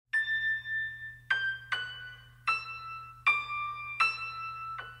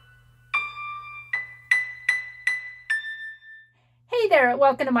there,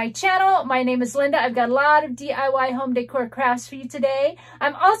 welcome to my channel. My name is Linda. I've got a lot of DIY home decor crafts for you today.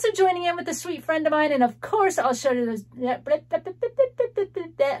 I'm also joining in with a sweet friend of mine, and of course I'll show you those.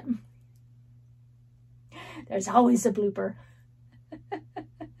 There's always a blooper.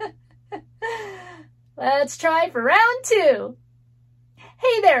 Let's try for round two.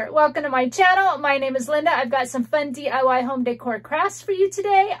 Hey there, welcome to my channel. My name is Linda. I've got some fun DIY home decor crafts for you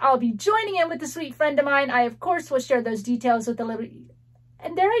today. I'll be joining in with a sweet friend of mine. I, of course, will share those details with the little...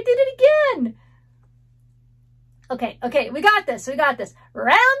 And there I did it again. Okay, we got this.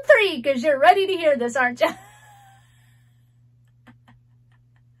 Round three, because you're ready to hear this, aren't you?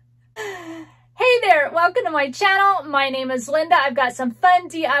 Hey there, welcome to my channel. My name is Linda. I've got some fun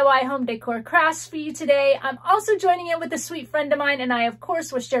DIY home decor crafts for you today. I'm also joining in with a sweet friend of mine, and I, of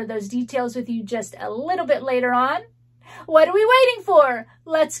course, will share those details with you just a little bit later on. What are we waiting for?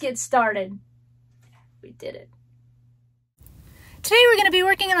 Let's get started. We did it. Today we're going to be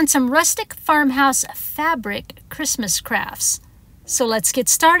working on some Rustic Farmhouse fabric Christmas crafts. So let's get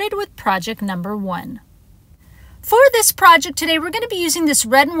started with project number one. For this project today, we're going to be using this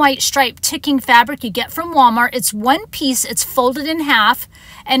red and white striped ticking fabric you get from Walmart. It's one piece, it's folded in half.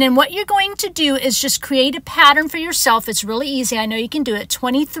 And then what you're going to do is just create a pattern for yourself. It's really easy. I know you can do it.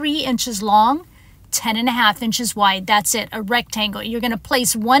 23 inches long, 10.5 inches wide. That's it, a rectangle. You're going to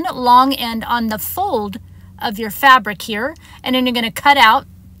place one long end on the fold of your fabric here. And then you're going to cut out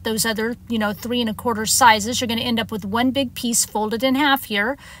those other, 3 1/4 sizes. You're going to end up with one big piece folded in half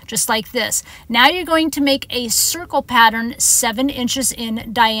here, just like this. Now you're going to make a circle pattern 7 inches in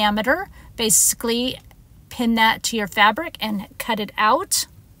diameter. Basically, pin that to your fabric and cut it out.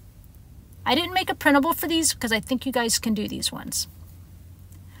 I didn't make a printable for these because I think you guys can do these ones.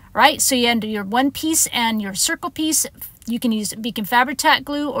 All right, so you end your one piece and your circle piece. You can use Beacon Fabric Tack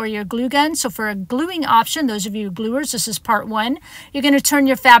glue or your glue gun. So for a gluing option, those of you gluers, this is part one. You're going to turn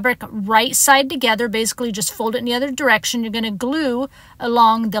your fabric right side together, basically just fold it in the other direction. You're going to glue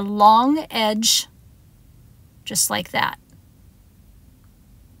along the long edge, just like that.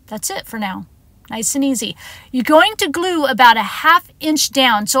 That's it for now. Nice and easy. You're going to glue about a 1/2 inch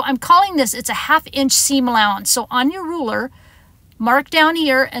down. So I'm calling this, it's a 1/2 inch seam allowance. So on your ruler, mark down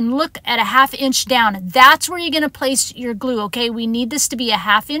here and look at a 1/2 inch down. That's where you're going to place your glue, okay? We need this to be a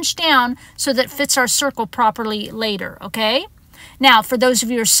 1/2 inch down so that it fits our circle properly later, okay? Now, for those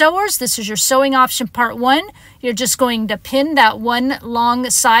of you who are sewers, this is your sewing option part one. You're just going to pin that one long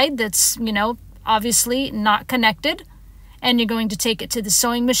side that's, obviously not connected. And you're going to take it to the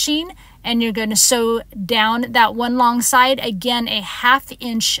sewing machine and you're going to sew down that one long side. Again, a 1/2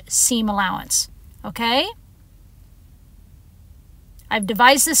 inch seam allowance, okay? I've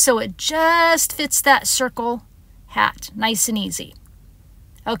devised this so it just fits that circle hat. Nice and easy.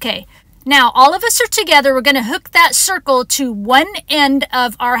 Okay, now all of us are together. We're going to hook that circle to one end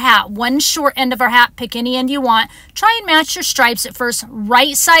of our hat, one short end of our hat. Pick any end you want. Try and match your stripes at first,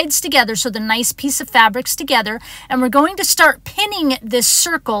 right sides together, so the nice piece of fabric's together. And we're going to start pinning this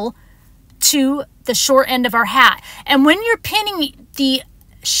circle to the short end of our hat. And when you're pinning the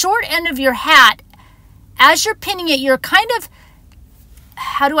short end of your hat, as you're pinning it, you're kind of,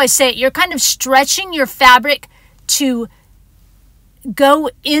 how do I say it? You're kind of stretching your fabric to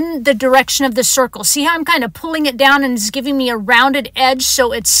go in the direction of the circle. See how I'm kind of pulling it down and it's giving me a rounded edge,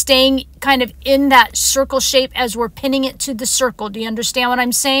 so it's staying kind of in that circle shape as we're pinning it to the circle. Do you understand what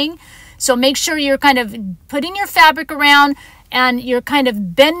I'm saying? So make sure you're kind of putting your fabric around and you're kind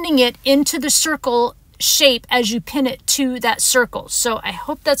of bending it into the circle shape as you pin it to that circle. So I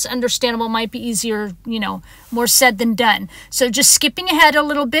hope that's understandable. Might be easier, more said than done. So just skipping ahead a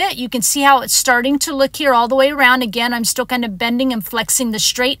little bit, you can see how it's starting to look here all the way around. Again, I'm still kind of bending and flexing the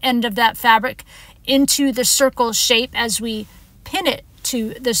straight end of that fabric into the circle shape as we pin it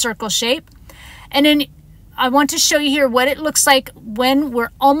to the circle shape. And then I want to show you here what it looks like when we're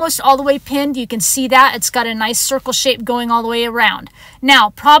almost all the way pinned. You can see that it's got a nice circle shape going all the way around.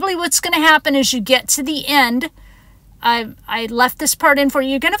 Now, probably what's going to happen is you get to the end. I left this part in for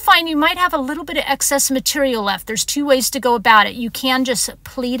you. You're going to find you might have a little bit of excess material left. There's two ways to go about it. You can just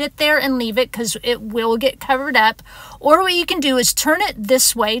pleat it there and leave it because it will get covered up. Or what you can do is turn it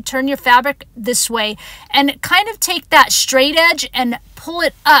this way, turn your fabric this way, and kind of take that straight edge and pull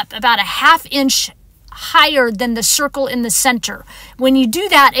it up about a 1/2 inch higher than the circle in the center. When you do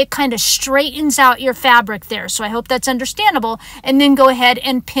that, it kind of straightens out your fabric there. So I hope that's understandable. And then go ahead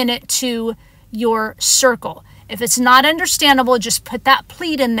and pin it to your circle. If it's not understandable, just put that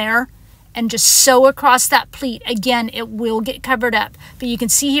pleat in there and just sew across that pleat. Again, it will get covered up. But you can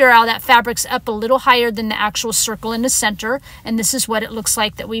see here how that fabric's up a little higher than the actual circle in the center. And this is what it looks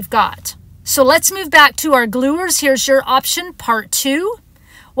like that we've got. So let's move back to our gluers. Here's your option, part 2.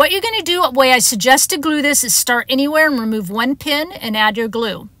 What you're going to do, the way I suggest to glue this, is start anywhere and remove one pin and add your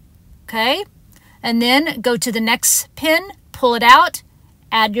glue. Okay? And then go to the next pin, pull it out,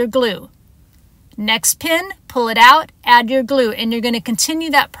 add your glue. Next pin, pull it out, add your glue. And you're going to continue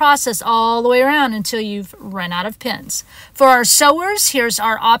that process all the way around until you've run out of pins. For our sewers, here's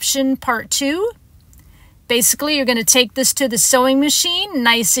our option, part 2. Basically, you're going to take this to the sewing machine,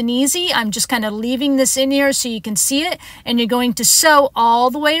 nice and easy. I'm just kind of leaving this in here so you can see it. And you're going to sew all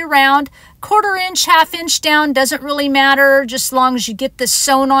the way around. 1/4 inch, 1/2 inch down, doesn't really matter, just as long as you get this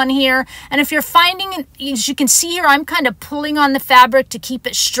sewn on here. And if you're finding, as you can see here, I'm kind of pulling on the fabric to keep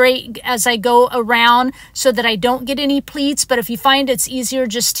it straight as I go around so that I don't get any pleats. But if you find it's easier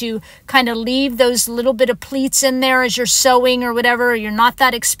just to kind of leave those little bit of pleats in there as you're sewing or whatever, or you're not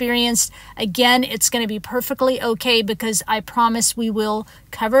that experienced, again, it's going to be perfectly okay, because I promise we will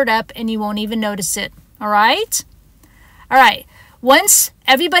cover it up and you won't even notice it. All right? All right. Once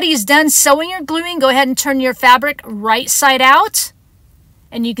everybody is done sewing or gluing, go ahead and turn your fabric right side out.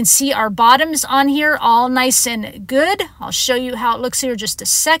 And you can see our bottoms on here all nice and good. I'll show you how it looks here in just a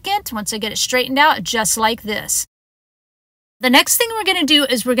second. Once I get it straightened out, just like this. The next thing we're going to do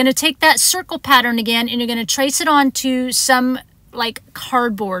is we're going to take that circle pattern again, and you're going to trace it onto some like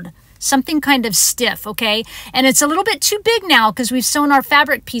cardboard. Something kind of stiff, okay? And it's a little bit too big now because we've sewn our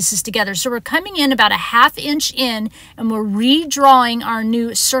fabric pieces together. So we're coming in about a 1/2 inch in, and we're redrawing our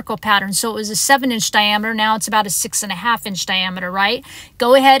new circle pattern. So it was a 7-inch diameter. Now it's about a 6.5 inch diameter, right?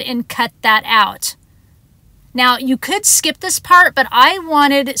 Go ahead and cut that out. Now, you could skip this part, but I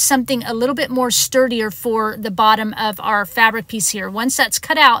wanted something a little bit more sturdier for the bottom of our fabric piece here. Once that's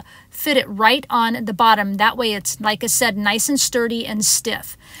cut out, fit it right on the bottom. That way it's, like I said, nice and sturdy and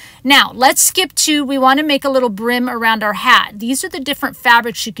stiff. Now, let's skip to, we want to make a little brim around our hat. These are the different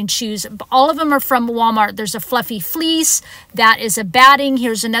fabrics you can choose. All of them are from Walmart. There's a fluffy fleece. That is a batting.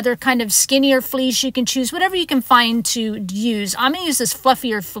 Here's another kind of skinnier fleece you can choose. Whatever you can find to use. I'm going to use this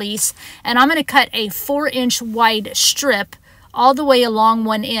fluffier fleece, and I'm going to cut a 4-inch wide strip all the way along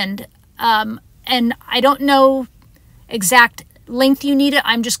one end. And I don't know exact length you need it.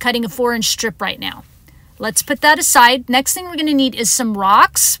 I'm just cutting a 4-inch strip right now. Let's put that aside. Next thing we're going to need is some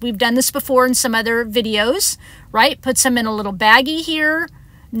rocks. We've done this before in some other videos, right? Put some in a little baggie here.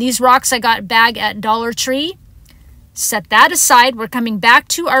 And these rocks I got bag at Dollar Tree. Set that aside. We're coming back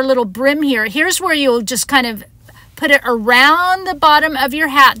to our little brim here. Here's where you'll just kind of put it around the bottom of your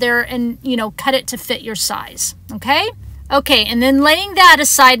hat there and, you know, cut it to fit your size, okay? Okay, and then laying that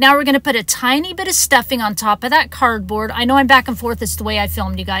aside, now we're going to put a tiny bit of stuffing on top of that cardboard. I know I'm back and forth. It's the way I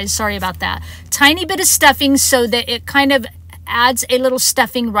filmed, you guys. Sorry about that. Tiny bit of stuffing so that it kind of adds a little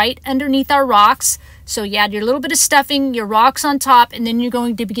stuffing right underneath our rocks. So you add your little bit of stuffing, your rocks on top, and then you're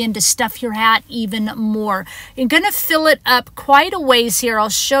going to begin to stuff your hat even more. You're going to fill it up quite a ways here. I'll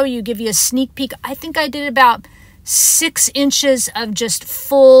show you, give you a sneak peek. I think I did about 6 inches of just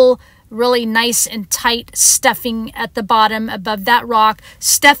full, really nice and tight stuffing at the bottom above that rock,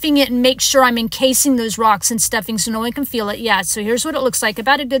 stuffing it, and make sure I'm encasing those rocks in stuffing so no one can feel it. Yeah, so here's what it looks like,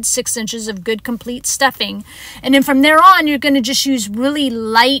 about a good 6 inches of good complete stuffing. And then from there on, you're going to just use really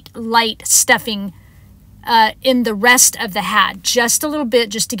light stuffing in the rest of the hat, just a little bit,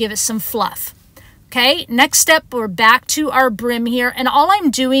 just to give it some fluff. Okay, next step, we're back to our brim here, and all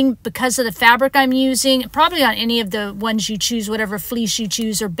I'm doing, because of the fabric I'm using, probably on any of the ones you choose, whatever fleece you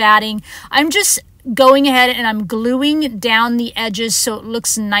choose or batting, I'm just going ahead and I'm gluing down the edges so it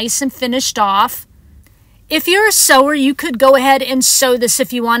looks nice and finished off. If you're a sewer, you could go ahead and sew this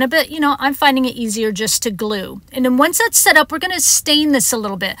if you want to, but you know, I'm finding it easier just to glue. And then once that's set up, we're going to stain this a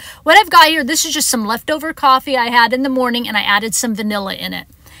little bit. What I've got here, this is just some leftover coffee I had in the morning, and I added some vanilla in it.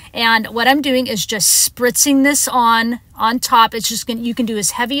 And what I'm doing is just spritzing this on top. It's just you can do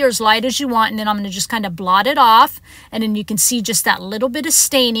as heavy or as light as you want, and then I'm going to just kind of blot it off, and then you can see just that little bit of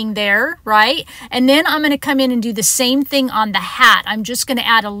staining there, right? And then I'm going to come in and do the same thing on the hat. I'm just going to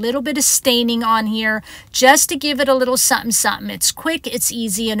add a little bit of staining on here just to give it a little something something. It's quick, it's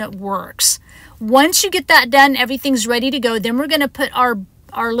easy, and it works. Once you get that done, everything's ready to go. Then we're going to put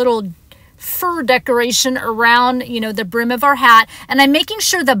our little fur decoration around, you know, the brim of our hat. And I'm making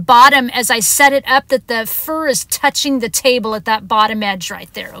sure the bottom, as I set it up, that the fur is touching the table at that bottom edge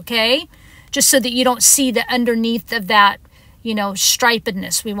right there, okay? Just so that you don't see the underneath of that, you know,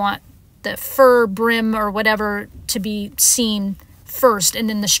 stripedness. We want the fur brim or whatever to be seen first, and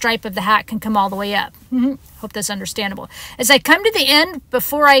then the stripe of the hat can come all the way up. Hope that's understandable. As I come to the end,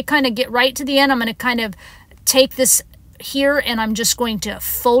 before I kind of get right to the end, I'm going to kind of take this here, and I'm just going to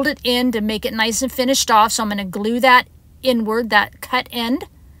fold it in to make it nice and finished off. So I'm going to glue that inward, that cut end,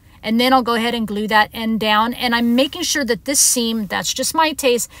 And then I'll go ahead and glue that end down. And I'm making sure that this seam, that's just my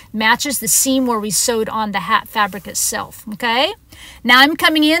taste, matches the seam where we sewed on the hat fabric itself, okay? Now I'm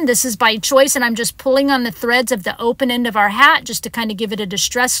coming in, this is by choice, and I'm just pulling on the threads of the open end of our hat just to kind of give it a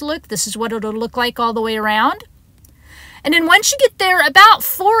distressed look. This is what it'll look like all the way around. And then once you get there about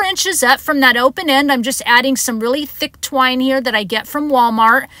 4 inches up from that open end, I'm just adding some really thick twine here that I get from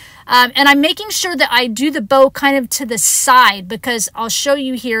Walmart. And I'm making sure that I do the bow kind of to the side, because I'll show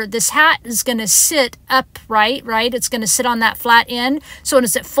you here, this hat is going to sit upright, right? It's going to sit on that flat end. So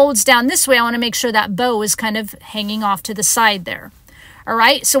as it folds down this way, I want to make sure that bow is kind of hanging off to the side there. All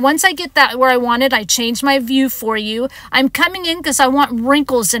right, so once I get that where I want it, I change my view for you. I'm coming in because I want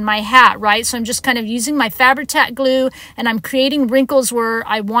wrinkles in my hat, right? So I'm just kind of using my Fabri-Tac glue, and I'm creating wrinkles where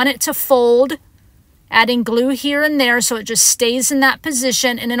I want it to fold, adding glue here and there so it just stays in that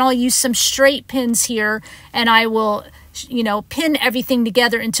position. And then I'll use some straight pins here, and I will, you know, pin everything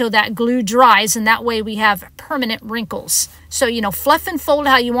together until that glue dries, and that way we have permanent wrinkles. So, you know, fluff and fold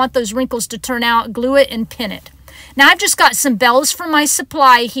how you want those wrinkles to turn out, glue it and pin it. Now I've just got some bells from my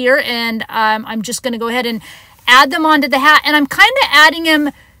supply here, and I'm just going to go ahead and add them onto the hat. And I'm kind of adding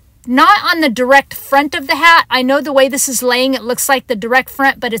them not on the direct front of the hat. I know the way this is laying, it looks like the direct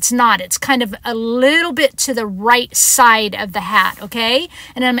front, but it's not. It's kind of a little bit to the right side of the hat, okay?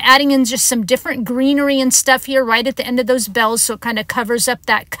 And I'm adding in just some different greenery and stuff here right at the end of those bells, so it kind of covers up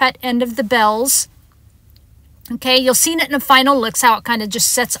that cut end of the bells. Okay, you'll see it in the final looks how it kind of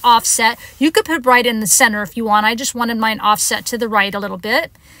just sets offset. You could put right in the center if you want. I just wanted mine offset to the right a little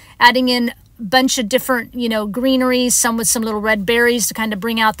bit. Adding in a bunch of different, you know, greenery, some with some little red berries to kind of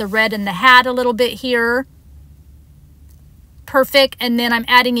bring out the red in the hat a little bit here. Perfect. And then I'm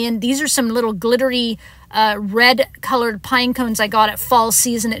adding in, these are some little glittery red colored pine cones I got at fall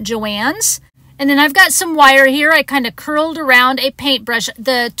season at Joann's. And then I've got some wire here. I kind of curled around a paintbrush.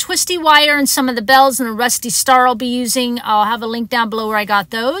 The twisty wire and some of the bells and the rusty star I'll be using. I'll have a link down below where I got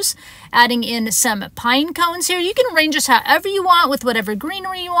those. Adding in some pine cones here. You can arrange this however you want with whatever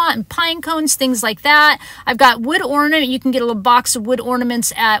greenery you want and pine cones, things like that. I've got wood ornament. You can get a little box of wood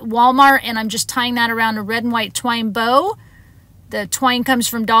ornaments at Walmart, and I'm just tying that around a red and white twine bow. The twine comes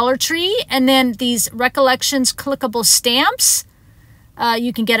from Dollar Tree. And then these Recollections clickable stamps.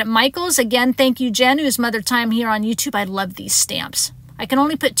 You can get at Michael's. Again, thank you, Jen, who's Mother Time here on YouTube. I love these stamps. I can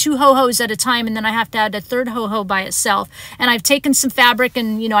only put 2 ho-hos at a time, and then I have to add a 3rd ho-ho by itself. And I've taken some fabric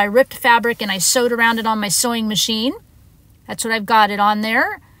and, you know, I ripped fabric and I sewed around it on my sewing machine. That's what I've got it on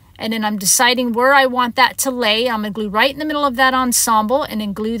there. And then I'm deciding where I want that to lay. I'm going to glue right in the middle of that ensemble, and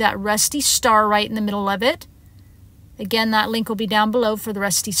then glue that rusty star right in the middle of it. Again, that link will be down below for the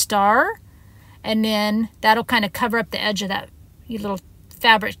rusty star. And then that'll kind of cover up the edge of that little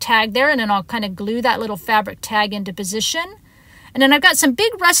fabric tag there, and then I'll kind of glue that little fabric tag into position. And then I've got some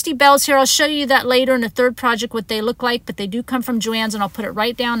big rusty bells here. I'll show you that later in the 3rd project what they look like, but they do come from Joann's, and I'll put it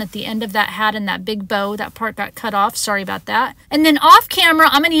right down at the end of that hat and that big bow. That part got cut off, sorry about that. And then off camera,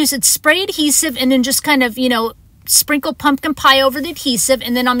 I'm going to use spray adhesive and then just kind of, you know, sprinkle pumpkin pie over the adhesive,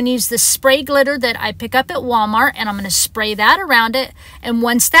 and then I'm going to use the spray glitter that I pick up at Walmart, and I'm going to spray that around it. And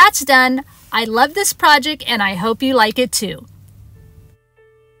once that's done, I love this project, and I hope you like it too.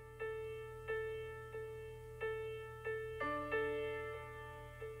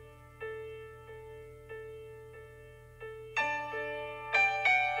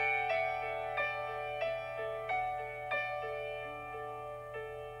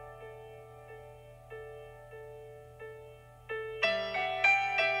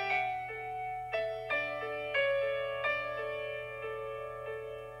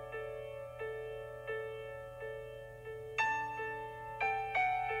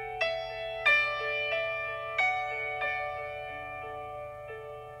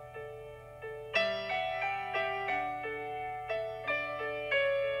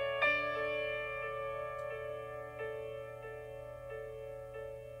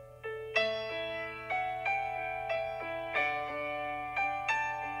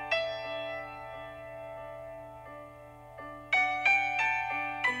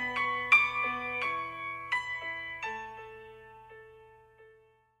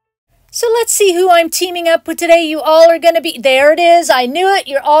 So let's see who I'm teaming up with today. You all are going to be, there it is. I knew it.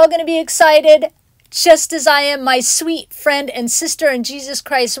 You're all going to be excited, just as I am. My sweet friend and sister in Jesus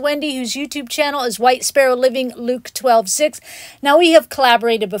Christ, Wendy, whose YouTube channel is White Sparrow Living Luke 12:6. Now, we have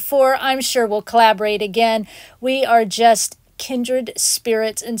collaborated before. I'm sure we'll collaborate again. We are just kindred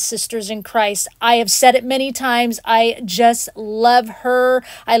spirits and sisters in Christ. I have said it many times. I just love her.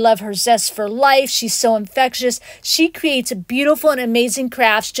 I love her zest for life. She's so infectious. She creates beautiful and amazing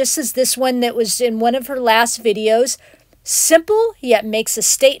crafts, just as this one that was in one of her last videos. Simple, yet makes a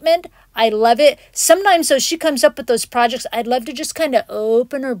statement. I love it. Sometimes though she comes up with those projects, I'd love to just kind of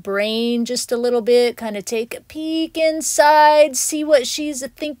open her brain just a little bit, kind of take a peek inside, see what she's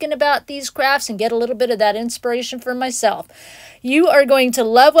thinking about these crafts and get a little bit of that inspiration for myself. You are going to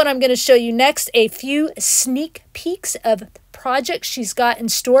love what I'm going to show you next, a few sneak peeks of projects she's got in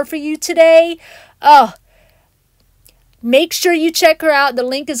store for you today. Oh, make sure you check her out. The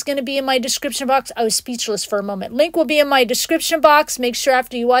link is going to be in my description box. I was speechless for a moment. Link will be in my description box. Make sure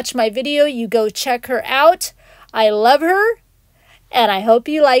after you watch my video, you go check her out. I love her, and I hope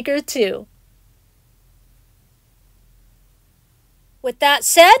you like her too. With that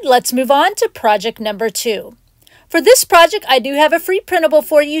said, let's move on to project number 2. For this project, I do have a free printable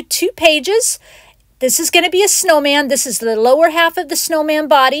for you, 2 pages. This is going to be a snowman. This is the lower half of the snowman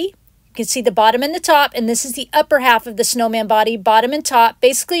body. You can see the bottom and the top, and this is the upper half of the snowman body, bottom and top.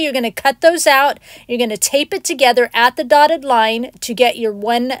 Basically, you're going to cut those out. You're going to tape it together at the dotted line to get your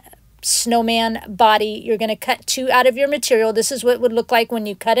one snowman body. You're going to cut 2 out of your material. This is what it would look like when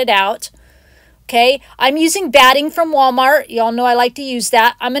you cut it out. Okay, I'm using batting from Walmart. Y'all know I like to use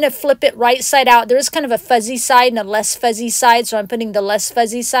that. I'm going to flip it right side out. There is kind of a fuzzy side and a less fuzzy side, so I'm putting the less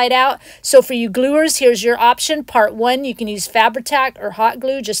fuzzy side out. So for you gluers, here's your option. Part 1, you can use Fabri-Tac or hot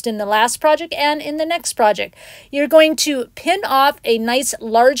glue just in the last project and in the next project. You're going to pin off a nice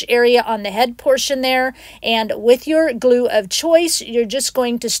large area on the head portion there, and with your glue of choice, you're just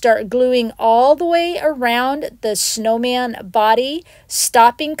going to start gluing all the way around the snowman body,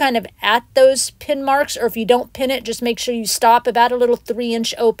 stopping kind of at those pin marks, or if you don't pin it, just make sure you stop about a little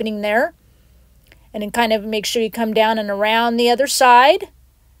 3-inch opening there, and then kind of make sure you come down and around the other side,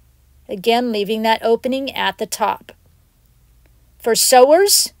 again leaving that opening at the top. For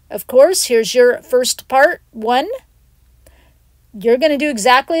sewers, of course, here's your first part 1. You're going to do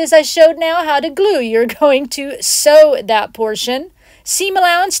exactly as I showed now how to glue. You're going to sew that portion. Seam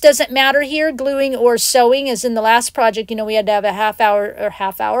allowance doesn't matter here, gluing or sewing, as in the last project, you know, we had to have a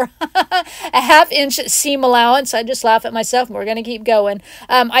a half-inch seam allowance. I just laugh at myself, and we're going to keep going.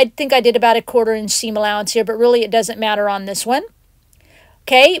 I think I did about a 1/4 inch seam allowance here, but really it doesn't matter on this one.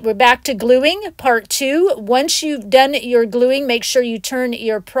 Okay, we're back to gluing, part 2. Once you've done your gluing, make sure you turn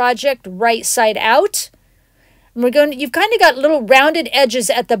your project right side out. And you've kind of got little rounded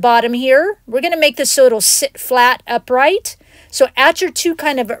edges at the bottom here. We're going to make this so it'll sit flat upright. So at your 2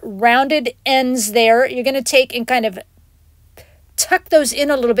 kind of rounded ends there, you're going to take and kind of tuck those in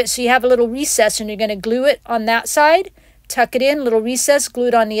a little bit so you have a little recess, and you're going to glue it on that side, tuck it in, little recess, glue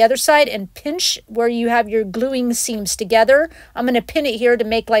it on the other side, and pinch where you have your gluing seams together. I'm going to pin it here to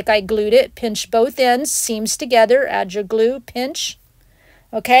make like I glued it. Pinch both ends, seams together, add your glue, pinch.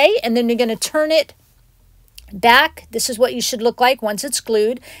 Okay, and then you're going to turn it back. This is what you should look like once it's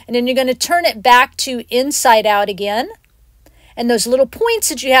glued. And then you're going to turn it back to inside out again. And those little points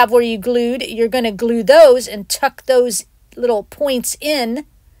that you have where you glued, you're going to glue those and tuck those little points in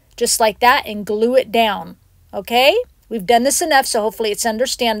just like that and glue it down. Okay? We've done this enough, so hopefully it's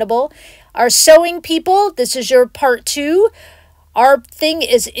understandable. Our sewing people, this is your part 2. Our thing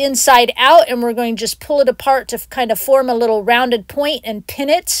is inside out, and we're going to just pull it apart to kind of form a little rounded point and pin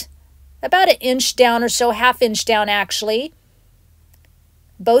it about 1 inch down or so, 1/2 inch down actually.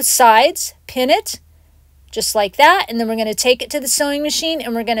 Both sides, pin it. Just like that, and then we're going to take it to the sewing machine,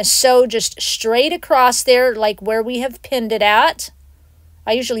 and we're going to sew just straight across there like where we have pinned it at.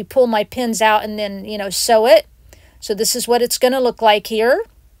 I usually pull my pins out and then, you know, sew it. So this is what it's going to look like here.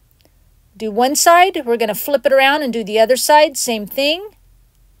 Do one side, we're going to flip it around and do the other side, same thing.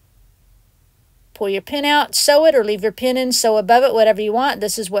 Pull your pin out, sew it, or leave your pin in, sew above it, whatever you want.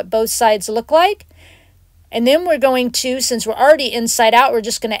 This is what both sides look like. And then we're going to, since we're already inside out, we're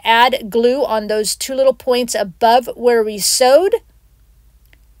just going to add glue on those 2 little points above where we sewed.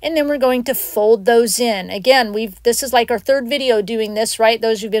 And then we're going to fold those in. Again, this is like our 3rd video doing this, right?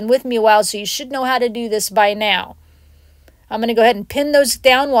 Those who've been with me a while, so you should know how to do this by now. I'm going to go ahead and pin those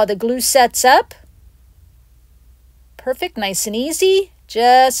down while the glue sets up. Perfect, nice and easy,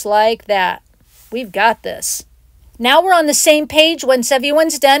 just like that. We've got this. Now we're on the same page. Once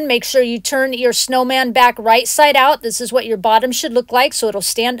everyone's done, make sure you turn your snowman back right side out. This is what your bottom should look like, so it'll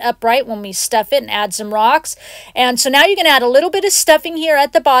stand upright when we stuff it and add some rocks. And so now you're going to add a little bit of stuffing here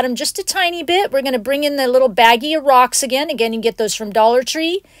at the bottom, just a tiny bit. We're going to bring in the little baggie of rocks again. Again, you can get those from Dollar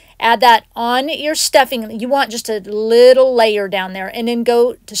Tree. Add that on your stuffing. You want just a little layer down there, and then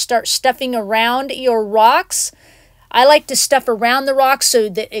go to start stuffing around your rocks. I like to stuff around the rocks so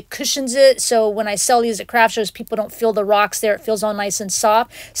that it cushions it. So when I sell these at craft shows, people don't feel the rocks there. It feels all nice and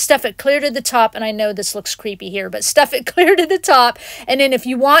soft. Stuff it clear to the top. And I know this looks creepy here, but stuff it clear to the top. And then if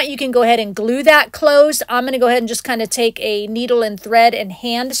you want, you can go ahead and glue that closed. I'm going to go ahead and just kind of take a needle and thread and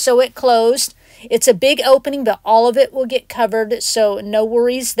hand sew it closed. It's a big opening, but all of it will get covered. So no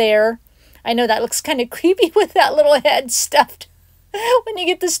worries there. I know that looks kind of creepy with that little head stuffed when you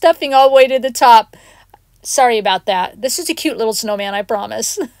get the stuffing all the way to the top. Sorry about that. This is a cute little snowman, I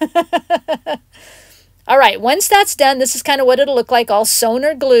promise. All right, once that's done, this is kind of what it'll look like, all sewn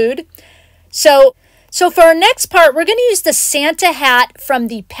or glued. So for our next part, we're going to use the Santa hat from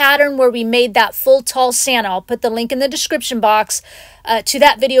the pattern where we made that full tall Santa. I'll put the link in the description box to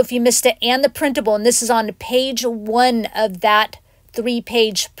that video if you missed it, and the printable. And this is on page 1 of that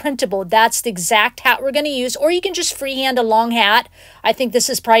 3-page printable. That's the exact hat we're going to use, or you can just freehand a long hat. I think this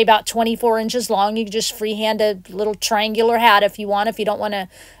is probably about 24 inches long. You can just freehand a little triangular hat if you want, if you don't want to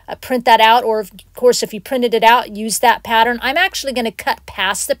print that out, or of course if you printed it out, use that pattern. I'm actually going to cut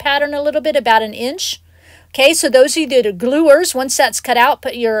past the pattern a little bit, about 1 inch. Okay, so those of you that are gluers, once that's cut out,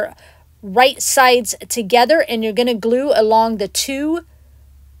 put your right sides together and you're going to glue along the 2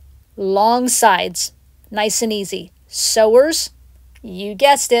 long sides. Nice and easy. Sewers, you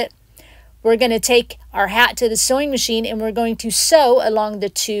guessed it. We're going to take our hat to the sewing machine and we're going to sew along the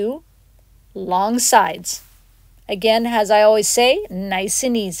 2 long sides. Again, as I always say, nice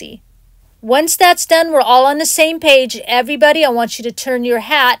and easy. Once that's done, we're all on the same page. Everybody, I want you to turn your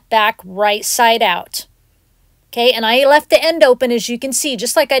hat back right side out. Okay, and I left the end open, as you can see,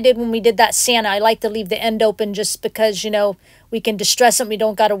 just like I did when we did that Santa. I like to leave the end open just because, you know, we can distress it. We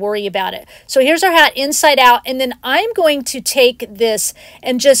don't got to worry about it. So here's our hat inside out. And then I'm going to take this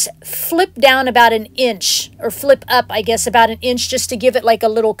and just flip down about 1 inch, or flip up, I guess, about 1 inch, just to give it like a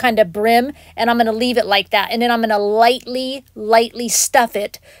little kind of brim. And I'm going to leave it like that. And then I'm going to lightly stuff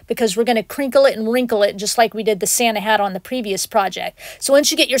it, because we're going to crinkle it and wrinkle it just like we did the Santa hat on the previous project. So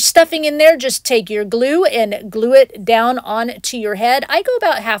once you get your stuffing in there, just take your glue and glue it down onto your head. I go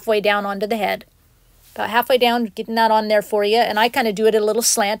about halfway down onto the head. About halfway down, getting that on there for you. And I kind of do it at a little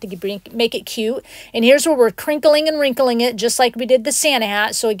slant to make it cute. And here's where we're crinkling and wrinkling it, just like we did the Santa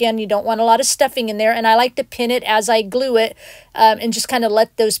hat. So again, you don't want a lot of stuffing in there. And I like to pin it as I glue it, and just kind of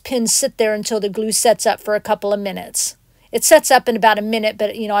let those pins sit there until the glue sets up for a couple of minutes. It sets up in about 1 minute,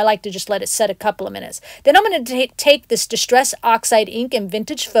 but you know, I like to just let it set a couple of minutes. Then I'm going to take this Distress Oxide ink and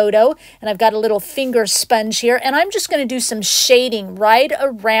Vintage Photo, and I've got a little finger sponge here, and I'm just going to do some shading right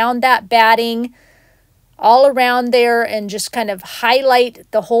around that batting, all around there, and just kind of highlight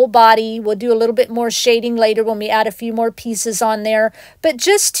the whole body. We'll do a little bit more shading later when we add a few more pieces on there, but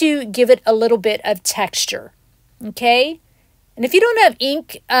just to give it a little bit of texture. Okay? And if you don't have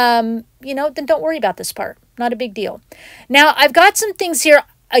ink, you know, then don't worry about this part. Not a big deal. Now, I've got some things here.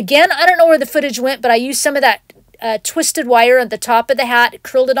 Again, I don't know where the footage went, but I used some of that twisted wire at the top of the hat,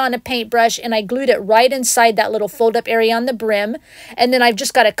 curled it on a paintbrush, and I glued it right inside that little fold-up area on the brim. And then I've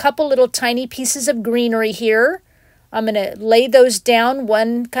just got a couple little tiny pieces of greenery here. I'm going to lay those down,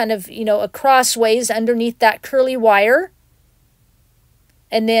 one kind of, you know, across ways underneath that curly wire.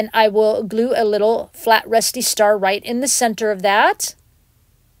 And then I will glue a little flat rusty star right in the center of that.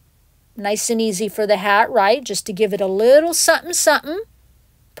 Nice and easy for the hat, right? Just to give it a little something, something.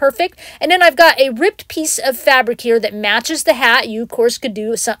 Perfect. And then I've got a ripped piece of fabric here that matches the hat. You, of course, could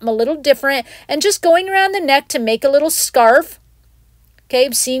do something a little different. And just going around the neck to make a little scarf. Okay,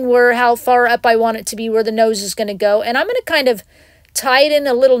 I'm seeing how far up I want it to be, where the nose is going to go. And I'm going to kind of tie it in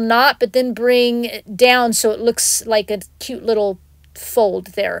a little knot, but then bring it down so it looks like a cute little fold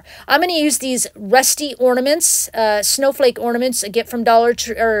there. I'm going to use these rusty ornaments, snowflake ornaments I get from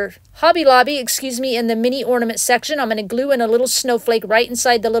Hobby Lobby, excuse me, in the mini ornament section. I'm going to glue in a little snowflake right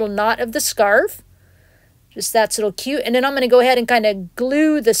inside the little knot of the scarf. Just that's a little cute. And then I'm going to go ahead and kind of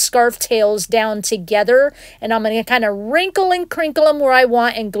glue the scarf tails down together. And I'm going to kind of wrinkle and crinkle them where I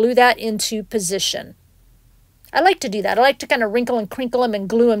want and glue that into position. I like to do that. I like to kind of wrinkle and crinkle them and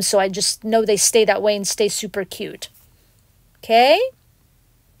glue them so I just know they stay that way and stay super cute. Okay.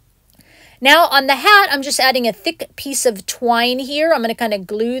 Now on the hat, I'm just adding a thick piece of twine here. I'm going to kind of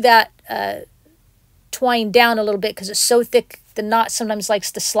glue that twine down a little bit because it's so thick the knot sometimes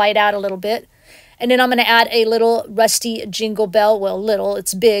likes to slide out a little bit. And then I'm going to add a little rusty jingle bell. Well, little,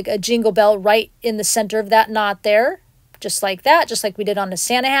 it's big, a jingle bell right in the center of that knot there. Just like that, just like we did on the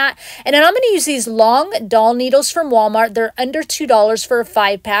Santa hat. And then I'm going to use these long doll needles from Walmart. They're under $2 for a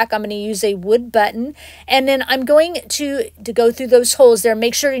 5-pack. I'm going to use a wood button. And then I'm going to go through those holes there.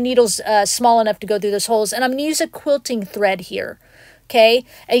 Make sure your needle's small enough to go through those holes. And I'm going to use a quilting thread here. Okay,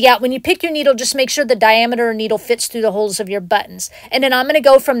 and yeah, when you pick your needle, just make sure the diameter of needle fits through the holes of your buttons. And then I'm going to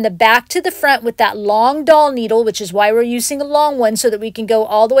go from the back to the front with that long doll needle, which is why we're using a long one, so that we can go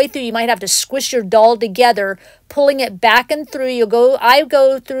all the way through. You might have to squish your doll together, pulling it back and through. I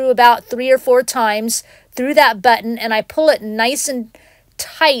go through about 3 or 4 times through that button, and I pull it nice and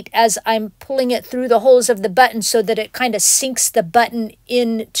tight as I'm pulling it through the holes of the button so that it kind of sinks the button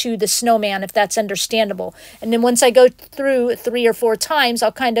into the snowman, if that's understandable. And then once I go through 3 or 4 times,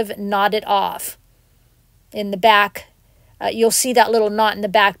 I'll kind of knot it off. In the back, you'll see that little knot in the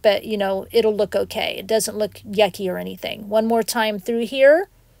back, but you know, it'll look okay. It doesn't look yucky or anything. One more time through here.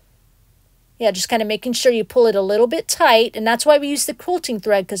 Yeah, just kind of making sure you pull it a little bit tight. And that's why we use the quilting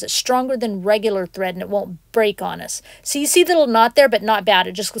thread, because it's stronger than regular thread and it won't break on us. So you see the little knot there, but not bad.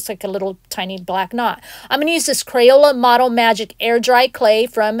 It just looks like a little tiny black knot. I'm going to use this Crayola Model Magic Air Dry Clay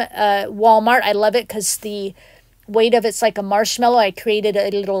from Walmart. I love it because the weight of it's like a marshmallow. I created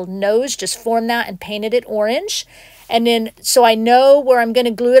a little nose, just formed that and painted it orange. And then, so I know where I'm going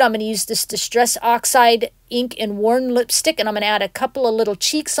to glue it, I'm going to use this Distress Oxide ink and worn lipstick, and I'm going to add a couple of little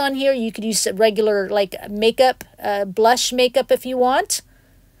cheeks on here. You could use a regular like makeup, blush makeup if you want.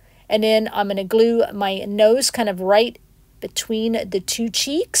 And then I'm going to glue my nose kind of right between the 2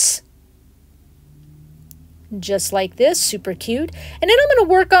 cheeks. Just like this, super cute. And then I'm going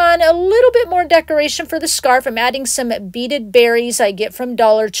to work on a little bit more decoration for the scarf. I'm adding some beaded berries I get from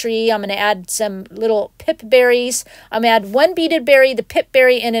Dollar Tree. I'm going to add some little pip berries. I'm going to add 1 beaded berry, the pip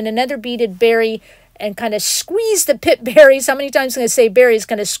berry, and then another beaded berry, and kind of squeeze the pip berries. How many times am I going to say berries?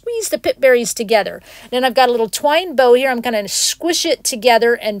 Kind of squeeze the pip berries together. Then I've got a little twine bow here. I'm going to squish it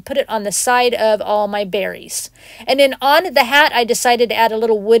together and put it on the side of all my berries. And then on the hat, I decided to add a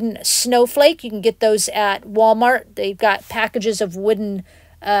little wooden snowflake. You can get those at Walmart. They've got packages of wooden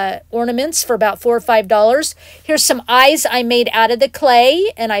ornaments for about $4 or $5. Here's some eyes I made out of the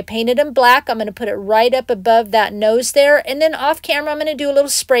clay, and I painted them black. I'm going to put it right up above that nose there. And then off camera, I'm going to do a little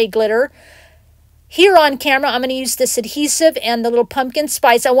spray glitter. Here on camera, I'm going to use this adhesive and the little pumpkin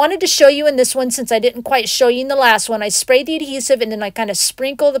spice. I wanted to show you in this one since I didn't quite show you in the last one. I spray the adhesive and then I kind of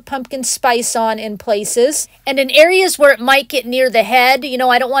sprinkle the pumpkin spice on in places. And in areas where it might get near the head, you know,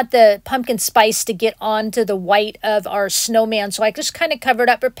 I don't want the pumpkin spice to get onto the white of our snowman. So I just kind of cover it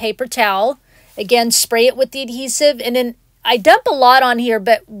up with paper towel. Again, spray it with the adhesive. And then I dump a lot on here,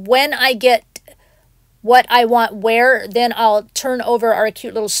 but when I get what I want where, then I'll turn over our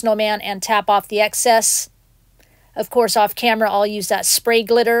cute little snowman and tap off the excess. Of course, off camera, I'll use that spray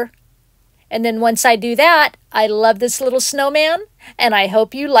glitter. And then once I do that, I love this little snowman, and I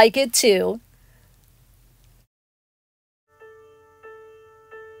hope you like it too.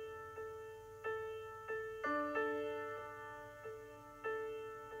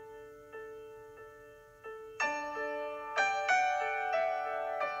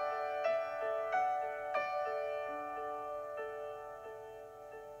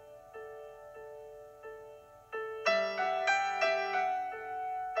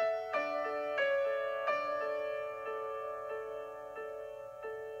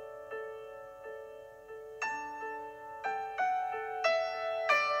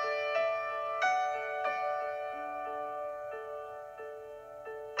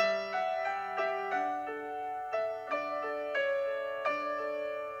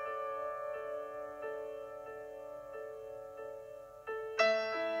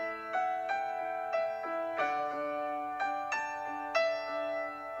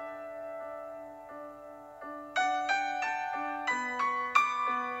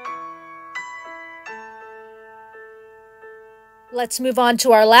 Let's move on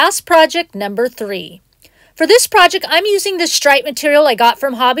to our last project, number 3. For this project, I'm using this stripe material I got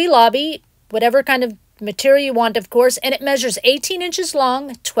from Hobby Lobby, whatever kind of material you want, of course, and it measures 18 inches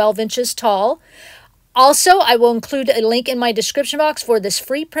long, 12 inches tall. Also, I will include a link in my description box for this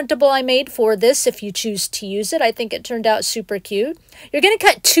free printable I made for this if you choose to use it. I think it turned out super cute. You're going to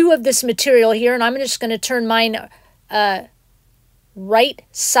cut 2 of this material here, and I'm just going to turn mine right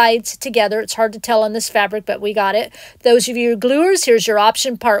sides together. It's hard to tell on this fabric, but we got it. Those of you gluers, here's your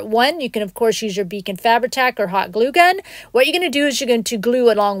option part 1. You can of course use your Beacon Fabri-Tac or hot glue gun. What you're going to do is you're going to glue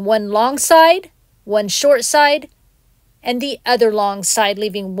along one long side, one short side, and the other long side,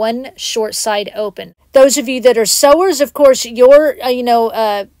 leaving one short side open. Those of you that are sewers, of course, your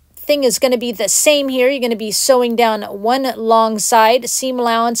thing is going to be the same here. You're going to be sewing down one long side. Seam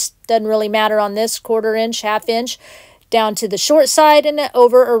allowance doesn't really matter on this, 1/4 inch, 1/2 inch. Down to the short side and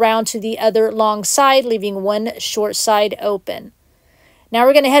over around to the other long side, leaving one short side open. Now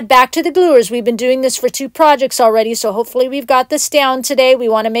we're going to head back to the gluers. We've been doing this for 2 projects already, so hopefully we've got this down today. We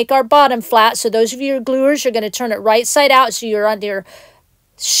want to make our bottom flat. So those of you who are gluers, you're going to turn it right side out. So you're on your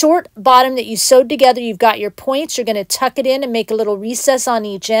short bottom that you sewed together. You've got your points. You're going to tuck it in and make a little recess on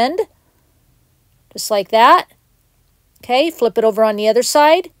each end. Just like that. Okay, flip it over on the other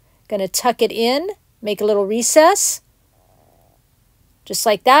side. Going to tuck it in, make a little recess. Just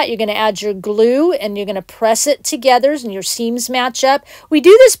like that. You're going to add your glue and you're going to press it together and your seams match up. We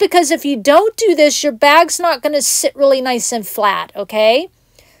do this because if you don't do this, your bag's not going to sit really nice and flat, okay?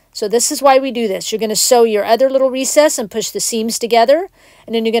 So this is why we do this. You're going to sew your other little recess and push the seams together.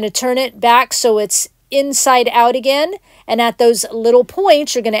 And then you're going to turn it back so it's inside out again. And at those little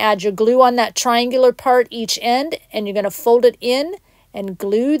points, you're going to add your glue on that triangular part each end. And you're going to fold it in and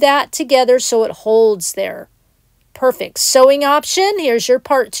glue that together so it holds there. Perfect. Sewing option. Here's your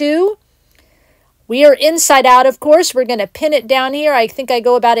part 2. We are inside out, of course. We're going to pin it down here. I think I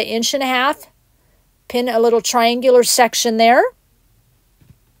go about 1.5 inches. Pin a little triangular section there.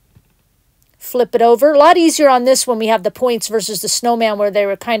 Flip it over. A lot easier on this when we have the points versus the snowman where they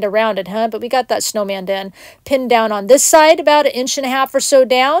were kind of rounded, huh? But we got that snowman done. Pin down on this side about 1.5 inches or so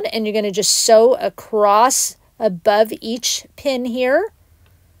down. And you're going to just sew across above each pin here.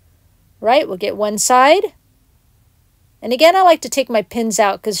 Right? We'll get one side. And again, I like to take my pins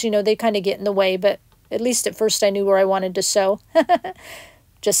out because, you know, they kind of get in the way. But at least at first I knew where I wanted to sew.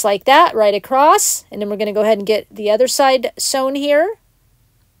 Just like that, right across. And then we're going to go ahead and get the other side sewn here.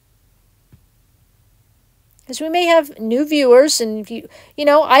 Because we may have new viewers, and if you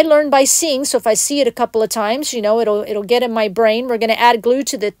know, I learn by seeing, so if I see it a couple of times, you know, it'll get in my brain. We're going to add glue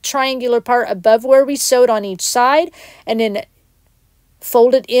to the triangular part above where we sewed on each side, and then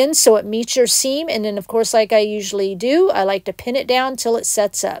fold it in so it meets your seam, and then, of course, like I usually do, I like to pin it down till it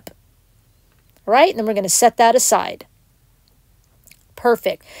sets up. All right, and then we're going to set that aside.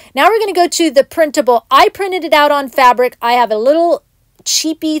 Perfect. Now we're going to go to the printable. I printed it out on fabric. I have a little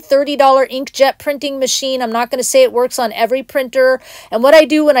cheapy $30 inkjet printing machine. I'm not going to say it works on every printer. And what I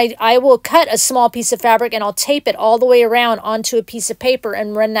do when I will cut a small piece of fabric and I'll tape it all the way around onto a piece of paper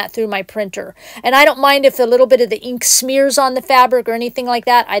and run that through my printer. And I don't mind if a little bit of the ink smears on the fabric or anything like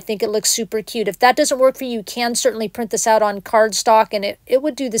that. I think it looks super cute. If that doesn't work for you, you can certainly print this out on cardstock and it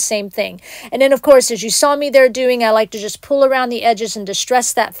would do the same thing. And then, of course, as you saw me there doing, I like to just pull around the edges and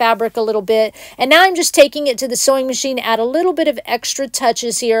distress that fabric a little bit. And now I'm just taking it to the sewing machine, add a little bit of extra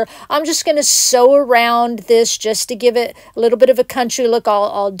touches here. I'm just going to sew around this just to give it a little bit of a country look.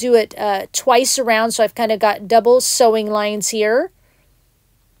 I'll do it twice around, so I've kind of got double sewing lines here.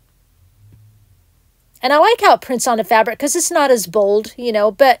 And I like how it prints on the fabric because it's not as bold, you know,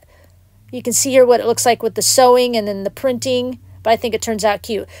 but you can see here what it looks like with the sewing and then the printing, but I think it turns out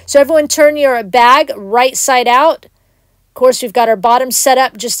cute. So everyone turn your bag right side out. Of course, we've got our bottoms set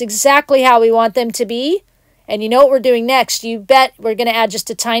up just exactly how we want them to be. And you know what we're doing next? You bet we're going to add just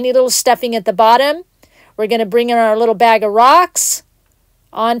a tiny little stuffing at the bottom. We're going to bring in our little bag of rocks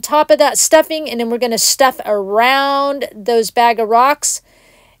on top of that stuffing, and then we're going to stuff around those bag of rocks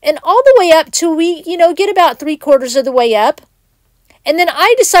and all the way up till we, you know, get about 3/4 of the way up. And then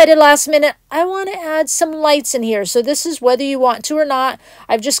I decided last minute, I want to add some lights in here. So this is whether you want to or not.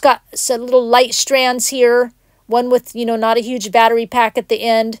 I've just got some little light strands here, one with, you know, not a huge battery pack at the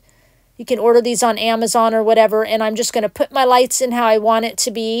end. You can order these on Amazon or whatever, and I'm just going to put my lights in how I want it to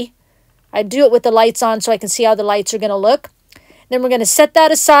be. I do it with the lights on so I can see how the lights are going to look. Then we're going to set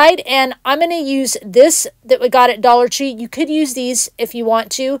that aside, and I'm going to use this that we got at Dollar Tree. You could use these if you want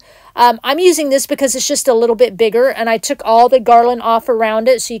to. I'm using this because it's just a little bit bigger, and I took all the garland off around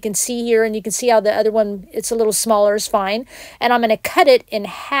it so you can see here, and you can see how the other one, it's a little smaller, is fine. And I'm going to cut it in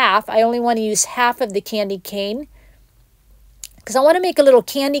half. I only want to use half of the candy cane, because I want to make a little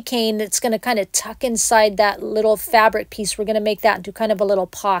candy cane that's going to kind of tuck inside that little fabric piece. We're going to make that into kind of a little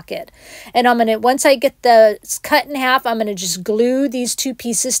pocket. And I'm going to, once I get the cut in half, I'm going to just glue these 2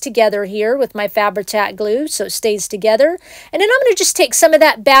 pieces together here with my Fabri-Tac glue so it stays together. And then I'm going to just take some of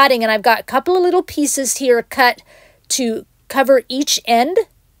that batting, and I've got a couple of little pieces here cut to cover each end.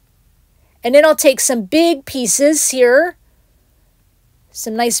 And then I'll take some big pieces here,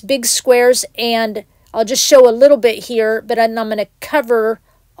 some nice big squares, and I'll just show a little bit here, but I'm going to cover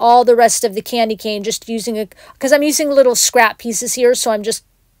all the rest of the candy cane just using because I'm using little scrap pieces here, so I'm just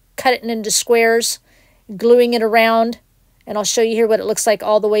cutting it into squares, gluing it around, and I'll show you here what it looks like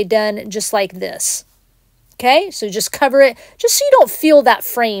all the way done, just like this. Okay, so just cover it, just so you don't feel that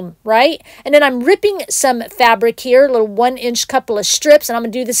frame, right? And then I'm ripping some fabric here, a little 1-inch couple of strips, and I'm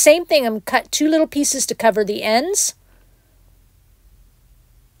going to do the same thing. I'm going to cut 2 little pieces to cover the ends.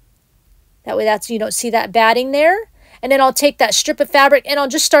 That way you don't see that batting there. And then I'll take that strip of fabric and I'll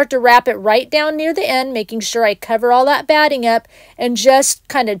just start to wrap it right down near the end, making sure I cover all that batting up and just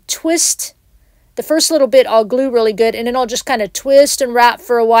kind of twist. The first little bit I'll glue really good, and then I'll just kind of twist and wrap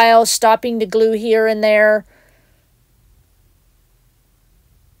for a while, stopping to glue here and there.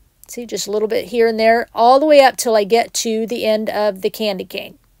 See, just a little bit here and there, all the way up till I get to the end of the candy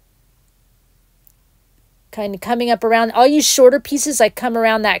cane. Kind of coming up around, I'll use shorter pieces. I come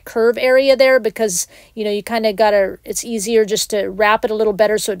around that curve area there because, you know, you kind of gotta, it's easier just to wrap it a little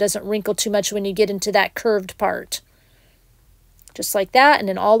better so it doesn't wrinkle too much when you get into that curved part. Just like that, and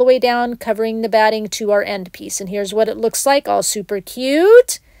then all the way down, covering the batting to our end piece. And here's what it looks like, all super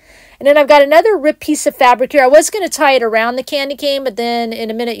cute. And then I've got another ripped piece of fabric here. I was going to tie it around the candy cane, but then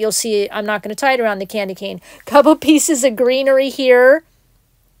in a minute you'll see I'm not going to tie it around the candy cane. Couple pieces of greenery here.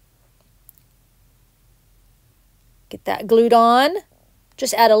 Get that glued on.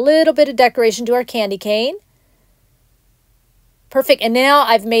 Just add a little bit of decoration to our candy cane. Perfect. And now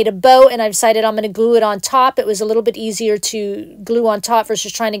I've made a bow and I've decided I'm going to glue it on top. It was a little bit easier to glue on top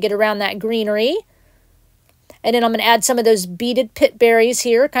versus trying to get around that greenery. And then I'm going to add some of those beaded pit berries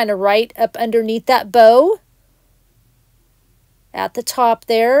here, kind of right up underneath that bow. At the top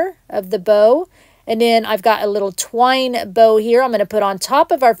there of the bow. And then I've got a little twine bow here I'm going to put on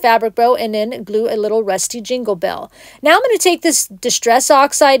top of our fabric bow and then glue a little rusty jingle bell. Now I'm going to take this Distress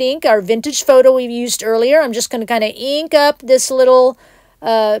Oxide ink, our vintage photo we used earlier. I'm just going to kind of ink up this little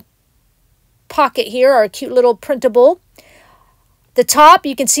pocket here, our cute little printable. The top,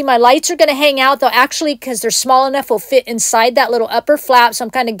 you can see my lights are going to hang out. They'll actually, because they're small enough, will fit inside that little upper flap. So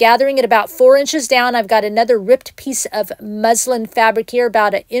I'm kind of gathering it about 4 inches down. I've got another ripped piece of muslin fabric here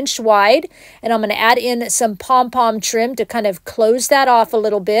about 1 inch wide. And I'm going to add in some pom-pom trim to kind of close that off a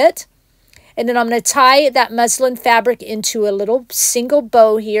little bit. And then I'm going to tie that muslin fabric into a little single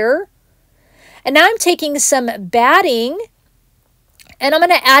bow here. And now I'm taking some batting and I'm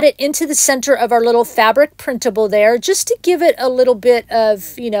going to add it into the center of our little fabric printable there just to give it a little bit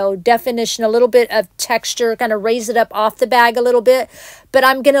of, you know, definition, a little bit of texture, kind of raise it up off the bag a little bit. But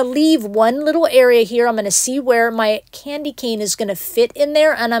I'm going to leave one little area here. I'm going to see where my candy cane is going to fit in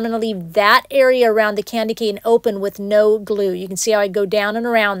there. And I'm going to leave that area around the candy cane open with no glue. You can see how I go down and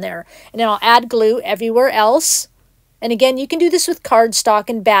around there. And then I'll add glue everywhere else. And again, you can do this with cardstock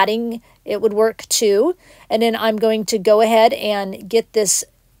and batting. It would work too. And then I'm going to go ahead and get this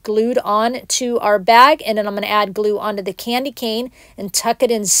glued on to our bag. And then I'm going to add glue onto the candy cane and tuck it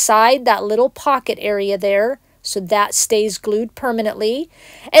inside that little pocket area there so that stays glued permanently.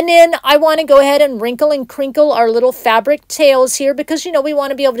 And then I want to go ahead and wrinkle and crinkle our little fabric tails here because, you know, we want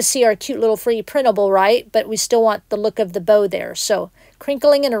to be able to see our cute little free printable, right? But we still want the look of the bow there. So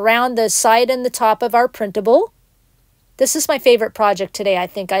crinkling it around the side and the top of our printable. This is my favorite project today. I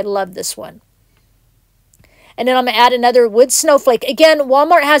think I love this one. And then I'm going to add another wood snowflake. Again,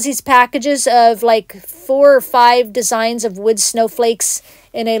 Walmart has these packages of like 4 or 5 designs of wood snowflakes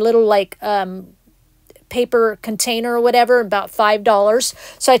in a little like paper container or whatever, about $5.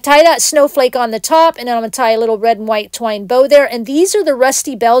 So I tie that snowflake on the top and then I'm going to tie a little red and white twine bow there. And these are the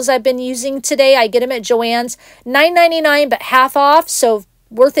rusty bells I've been using today. I get them at Joann's. $9.99 but half off, so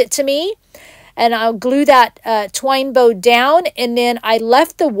worth it to me. And I'll glue that twine bow down. And then I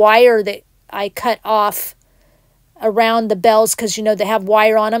left the wire that I cut off around the bells because, you know, they have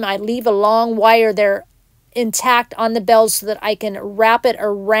wire on them. I leave a long wire there intact on the bells so that I can wrap it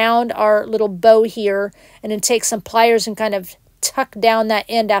around our little bow here and then take some pliers and kind of tuck down that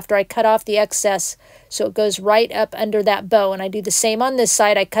end after I cut off the excess so it goes right up under that bow. And I do the same on this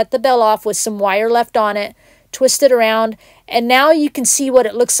side. I cut the bell off with some wire left on it, twist it around, and now you can see what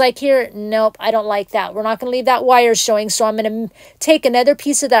it looks like here. Nope, I don't like that. We're not going to leave that wire showing, so I'm going to take another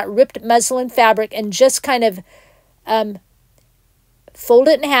piece of that ripped muslin fabric and just kind of fold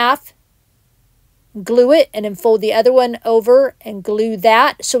it in half, glue it, and then fold the other one over and glue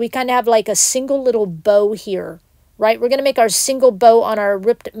that. So we kind of have like a single little bow here, right? We're going to make our single bow on our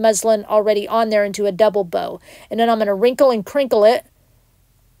ripped muslin already on there into a double bow. And then I'm going to wrinkle and crinkle it,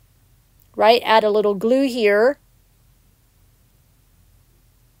 right? Add a little glue here.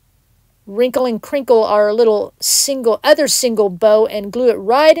 Wrinkle and crinkle our little other single bow and glue it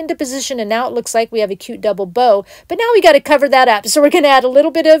right into position. And now it looks like we have a cute double bow. But now we got to cover that up. So we're going to add a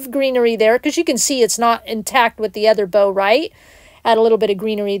little bit of greenery there because you can see it's not intact with the other bow, right? Add a little bit of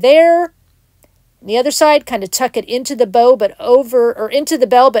greenery there. On the other side, kind of tuck it into the bow, but over, or into the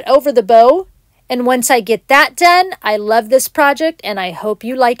bell, but over the bow. And once I get that done, I love this project and I hope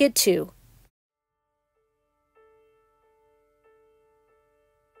you like it too.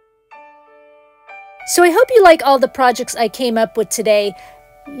 So I hope you like all the projects I came up with today.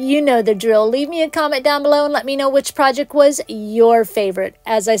 You know the drill. Leave me a comment down below and let me know which project was your favorite.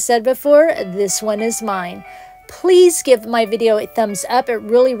 As I said before, this one is mine. Please give my video a thumbs up. It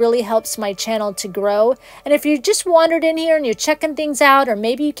really helps my channel to grow. And if you just wandered in here and you're checking things out, or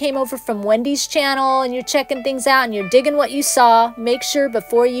maybe you came over from Wendy's channel and you're checking things out and you're digging what you saw, make sure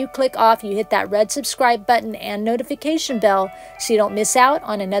before you click off, you hit that red subscribe button and notification bell so you don't miss out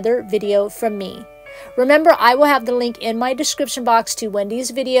on another video from me. Remember, I will have the link in my description box to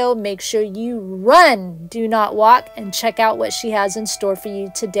Wendy's video. Make sure you run, do not walk, and check out what she has in store for you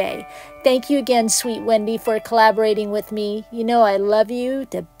today. Thank you again, sweet Wendy, for collaborating with me. You know I love you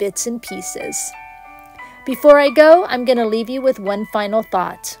to bits and pieces. Before I go, I'm going to leave you with one final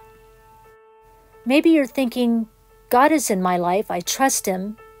thought. Maybe you're thinking, God is in my life, I trust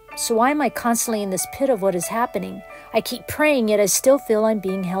Him, so why am I constantly in this pit of what is happening? I keep praying, yet I still feel I'm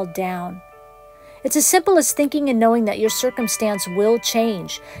being held down. It's as simple as thinking and knowing that your circumstance will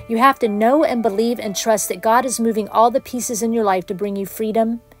change. You have to know and believe and trust that God is moving all the pieces in your life to bring you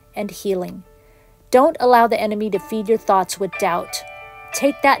freedom and healing. Don't allow the enemy to feed your thoughts with doubt.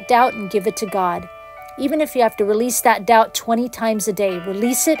 Take that doubt and give it to God. Even if you have to release that doubt 20 times a day,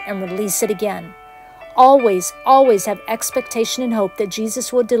 release it and release it again. Always have expectation and hope that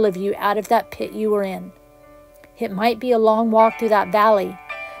Jesus will deliver you out of that pit you were in. It might be a long walk through that valley,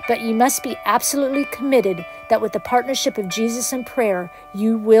 but you must be absolutely committed that with the partnership of Jesus and prayer,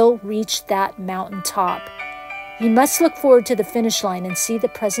 you will reach that mountaintop. You must look forward to the finish line and see the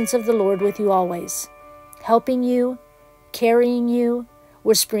presence of the Lord with you always, helping you, carrying you,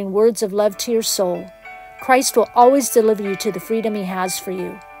 whispering words of love to your soul. Christ will always deliver you to the freedom He has for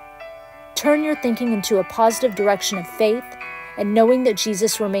you. Turn your thinking into a positive direction of faith and knowing that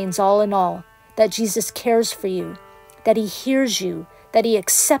Jesus remains all in all, that Jesus cares for you, that He hears you, that He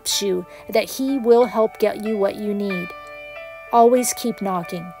accepts you, that He will help get you what you need. Always keep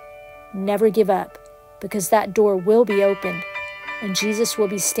knocking. Never give up, because that door will be opened, and Jesus will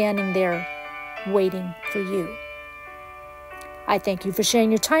be standing there waiting for you. I thank you for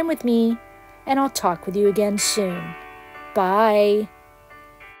sharing your time with me, and I'll talk with you again soon. Bye.